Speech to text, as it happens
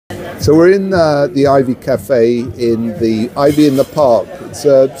So we're in the Ivy Cafe in the Ivy in the Park. It's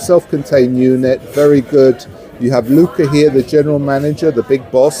a self-contained unit, very good. You have Luca here, the general manager, the big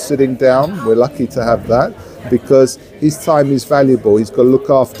boss, sitting down. We're lucky to have that because his time is valuable. He's got to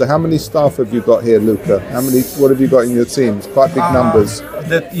look after. How many staff have you got here, Luca? What have you got in your team? It's quite big numbers.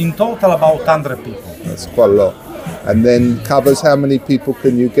 In total, about 100 people. That's quite a lot. And then covers, how many people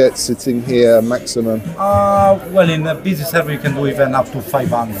can you get sitting here maximum? Well, in a busy server you can do even up to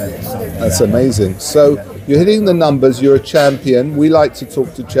 500. That's amazing. So you're hitting the numbers, you're a champion. We like to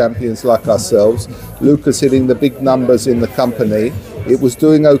talk to champions like ourselves. Luca's hitting the big numbers in the company. It was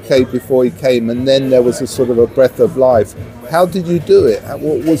doing okay before he came, and then there was a sort of a breath of life. How did you do it?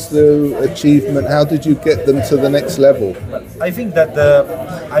 What was the achievement? How did you get them to the next level? I think that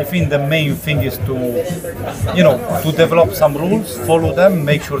the main thing is to develop some rules, follow them,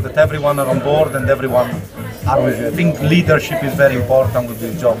 make sure that everyone are on board and everyone are with you. I think leadership is very important with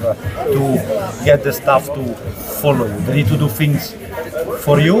this job to get the staff to follow you. They need to do things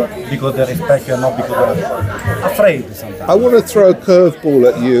for you because they respect you and not because they're afraid sometimes. I want to throw a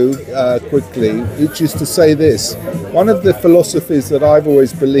curveball at you quickly, which is to say this. One of the philosophies that I've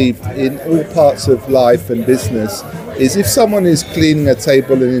always believed in all parts of life and business is if someone is cleaning a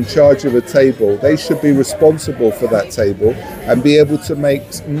table and in charge of a table, they should be responsible for that table and be able to make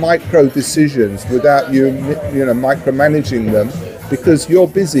micro decisions without you micromanaging them, because you're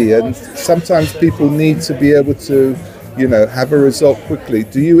busy and sometimes people need to be able to have a result quickly.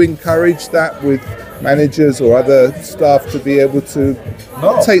 Do you encourage that with managers or other staff to be able to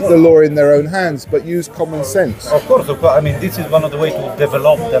take the law in their own hands but use common sense? Of course. I mean, this is one of the ways to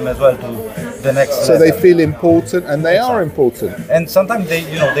develop them as well to the next level. So they feel important, and they are important. And sometimes they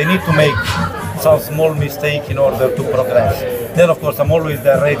need to make some small mistake in order to progress. Then of course I'm always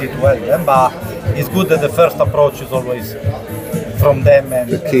there ready to help them, but it's good that the first approach is always from them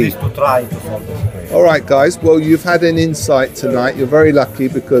and at least to try to solve this. All right, guys. Well, you've had an insight tonight. You're very lucky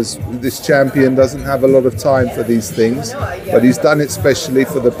because this champion doesn't have a lot of time for these things, but he's done it specially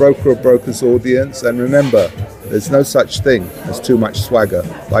for the Broker of Brokers audience. And remember, there's no such thing as too much swagger.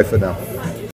 Bye for now.